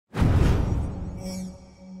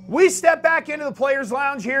We step back into the Players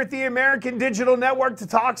Lounge here at the American Digital Network to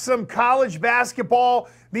talk some college basketball.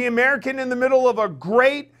 The American in the middle of a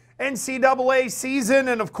great NCAA season,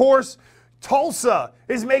 and of course, Tulsa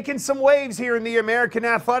is making some waves here in the American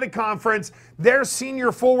Athletic Conference. Their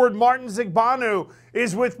senior forward, Martins Igbanu,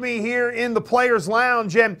 is with me here in the Players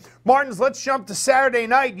Lounge. And Martins, let's jump to Saturday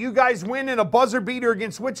night. You guys win in a buzzer beater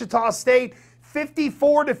against Wichita State,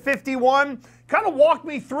 54-51. Kind of walk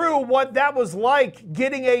me through what that was like,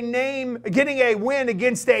 getting a win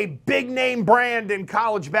against a big name brand in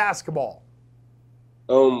college basketball.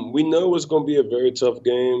 We know it's going to be a very tough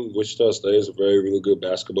game. Wichita State is a really good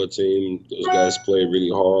basketball team. Those guys play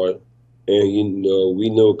really hard. And, we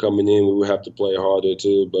know coming in we would have to play harder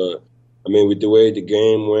too. But, with the way the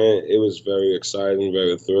game went, it was very exciting,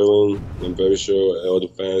 very thrilling. I'm very sure all the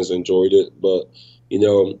fans enjoyed it. But,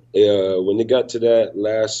 when it got to that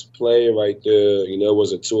last play right there, it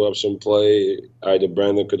was a two-option play. Either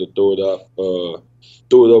Brandon could have thrown it up, throw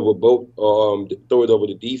it over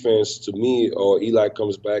the defense to me, or Eli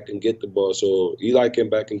comes back and get the ball. So Eli came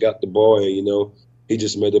back and got the ball, and, he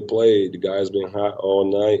just made a play. The guy's been hot all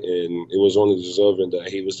night, and it was only deserving that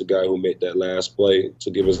he was the guy who made that last play to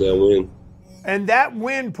give us that win. And that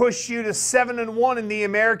win pushed you to 7-1 in the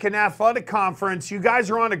American Athletic Conference. You guys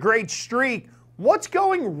are on a great streak. What's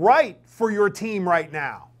going right for your team right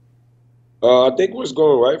now? I think what's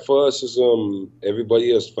going right for us is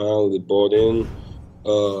everybody has finally bought in.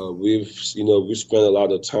 We've spent a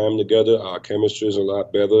lot of time together. Our chemistry is a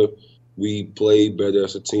lot better. We play better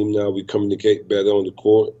as a team now. We communicate better on the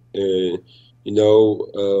court, and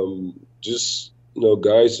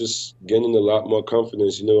guys just getting a lot more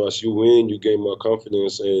confidence. As you win, you gain more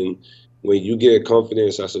confidence, and when you get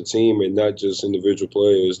confidence as a team and not just individual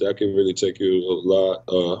players, that can really take you a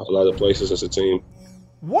lot of places as a team.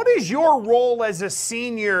 What is your role as a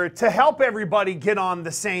senior to help everybody get on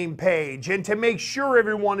the same page and to make sure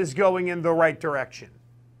everyone is going in the right direction?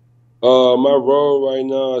 My role right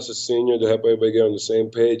now as a senior to help everybody get on the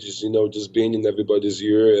same page is, just being in everybody's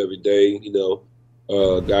ear every day.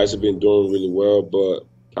 Guys have been doing really well, but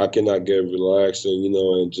I cannot get relaxed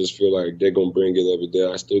and just feel like they're going to bring it every day.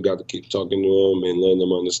 I still got to keep talking to them and letting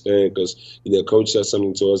them understand because, Coach said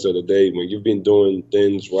something to us the other day. When you've been doing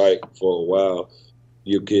things right for a while,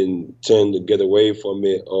 you can tend to get away from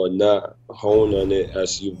it or not hone on it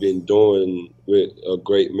as you've been doing with a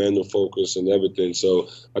great mental focus and everything. So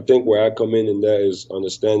I think where I come in that is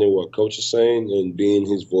understanding what Coach is saying and being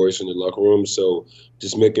his voice in the locker room. So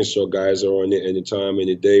just making sure guys are on it anytime,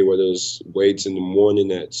 any day, whether it's weights in the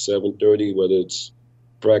morning at 7:30, whether it's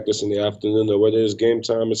practice in the afternoon, or whether it's game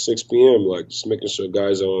time at 6 p.m. Like just making sure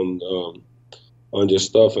guys are on their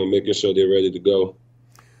stuff and making sure they're ready to go.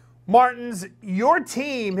 Martins, your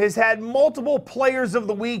team has had multiple Players of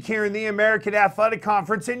the Week here in the American Athletic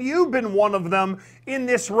Conference, and you've been one of them in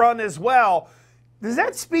this run as well. Does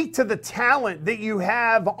that speak to the talent that you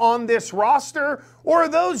have on this roster, or are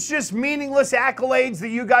those just meaningless accolades that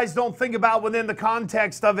you guys don't think about within the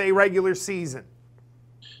context of a regular season?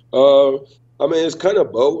 It's kind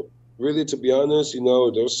of both, really, to be honest.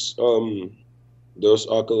 Those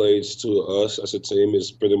accolades to us as a team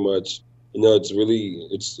is pretty much,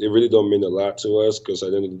 it really don't mean a lot to us because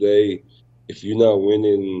at the end of the day, if you're not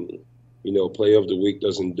winning, Player of the Week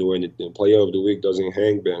doesn't do anything. Player of the Week doesn't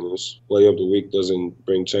hang banners. Player of the Week doesn't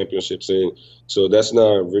bring championships in. So that's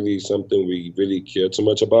not really something we really care too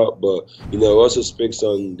much about. But, it also speaks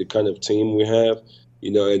on the kind of team we have,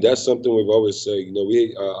 and that's something we've always said.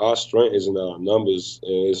 Our strength is in our numbers.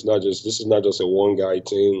 And this is not just a one-guy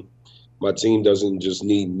team. My team doesn't just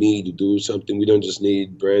need me to do something. We don't just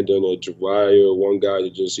need Brandon or Jariah or one guy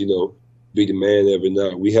to just, be the man every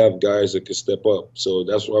night. We have guys that can step up. So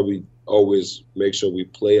that's why we always make sure we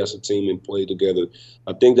play as a team and play together.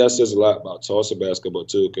 I think that says a lot about Tulsa basketball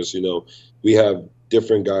too, because, we have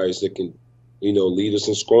different guys that can, lead us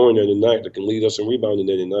in scoring every night, that can lead us in rebounding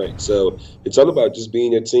every night. So it's all about just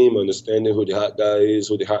being a team, understanding who the hot guy is,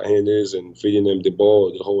 who the hot hand is, and feeding them the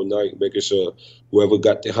ball the whole night, making sure whoever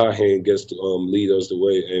got the hot hand gets to lead us the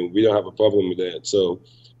way. And we don't have a problem with that. So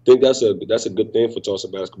I think that's a good thing for Tulsa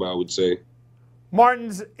basketball, I would say.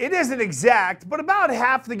 Martins, it isn't exact, but about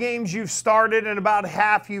half the games you've started and about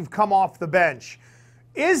half you've come off the bench.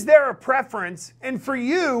 Is there a preference? And for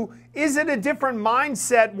you, is it a different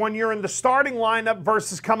mindset when you're in the starting lineup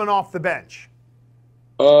versus coming off the bench?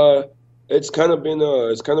 It's kind of been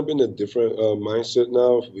a different mindset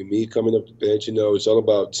now with me coming up the bench. It's all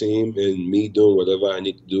about team and me doing whatever I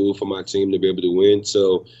need to do for my team to be able to win.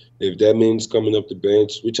 So if that means coming up the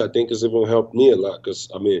bench, which I think has even helped me a lot, because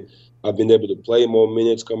I've been able to play more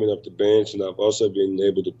minutes coming off the bench, and I've also been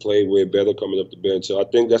able to play way better coming off the bench. So I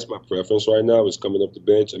think that's my preference right now is coming off the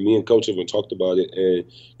bench. And me and Coach even talked about it, and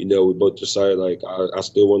we both decided like I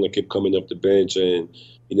still want to keep coming off the bench, and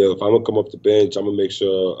if I'm gonna come off the bench, I'm gonna make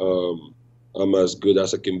sure I'm as good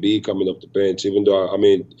as I can be coming off the bench. Even though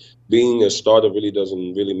being a starter really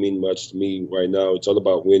doesn't really mean much to me right now. It's all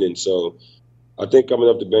about winning. So I think coming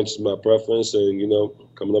off the bench is my preference, and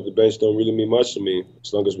coming off the bench don't really mean much to me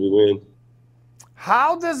as long as we win.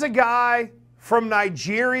 How does a guy from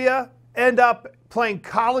Nigeria end up playing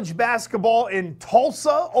college basketball in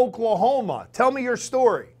Tulsa, Oklahoma? Tell me your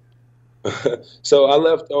story. So I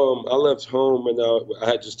left home, and I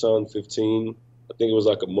had just turned 15. I think it was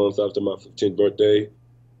like a month after my 15th birthday.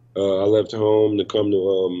 I left home to come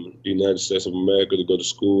to the United States of America to go to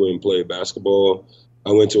school and play basketball.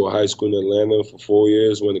 I went to a high school in Atlanta for 4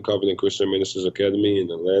 years, went to Covenant Christian Ministers Academy in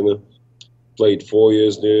Atlanta. Played 4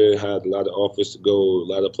 years there, had a lot of offers to go, a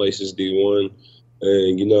lot of places D1.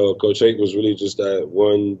 And, Coach Haight was really just that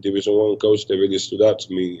one Division I coach that really stood out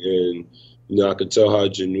to me. And, I could tell how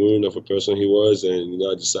genuine of a person he was. And,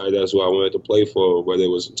 I decided that's who I wanted to play for, whether it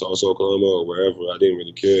was in Tulsa, Oklahoma or wherever. I didn't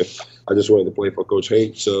really care. I just wanted to play for Coach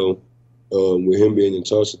Haight. So with him being in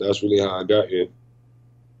Tulsa, that's really how I got here.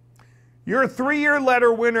 You're a 3-year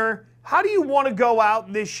letter winner. How do you want to go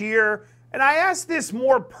out this year? And I ask this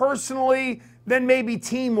more personally than maybe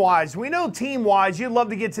team-wise. We know team-wise you'd love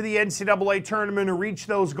to get to the NCAA tournament and reach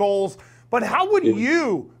those goals. But how would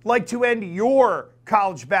you like to end your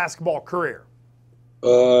college basketball career?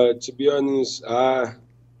 To be honest, I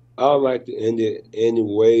would like to end it any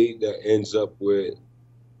way that ends up with,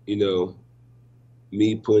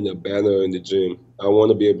 me putting a banner in the gym. I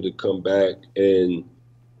want to be able to come back and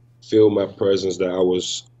feel my presence that I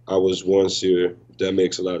was once here. If that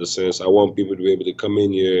makes a lot of sense. I want people to be able to come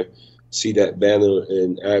in here, see that banner,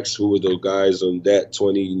 and ask who were those guys on that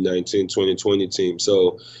 2019-2020 team.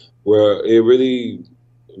 So where it really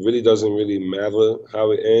doesn't really matter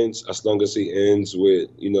how it ends, as long as it ends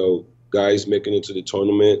with, guys making it to the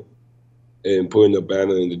tournament and putting a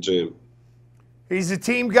banner in the gym. He's a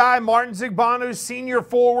team guy, Martins Igbanu, senior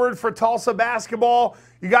forward for Tulsa basketball.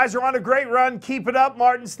 You guys are on a great run. Keep it up,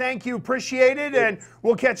 Martins. Thank you. Appreciate it. And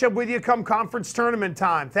we'll catch up with you come conference tournament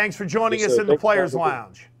time. Thanks for joining us in the Players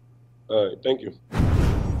Lounge. All right. Thank you.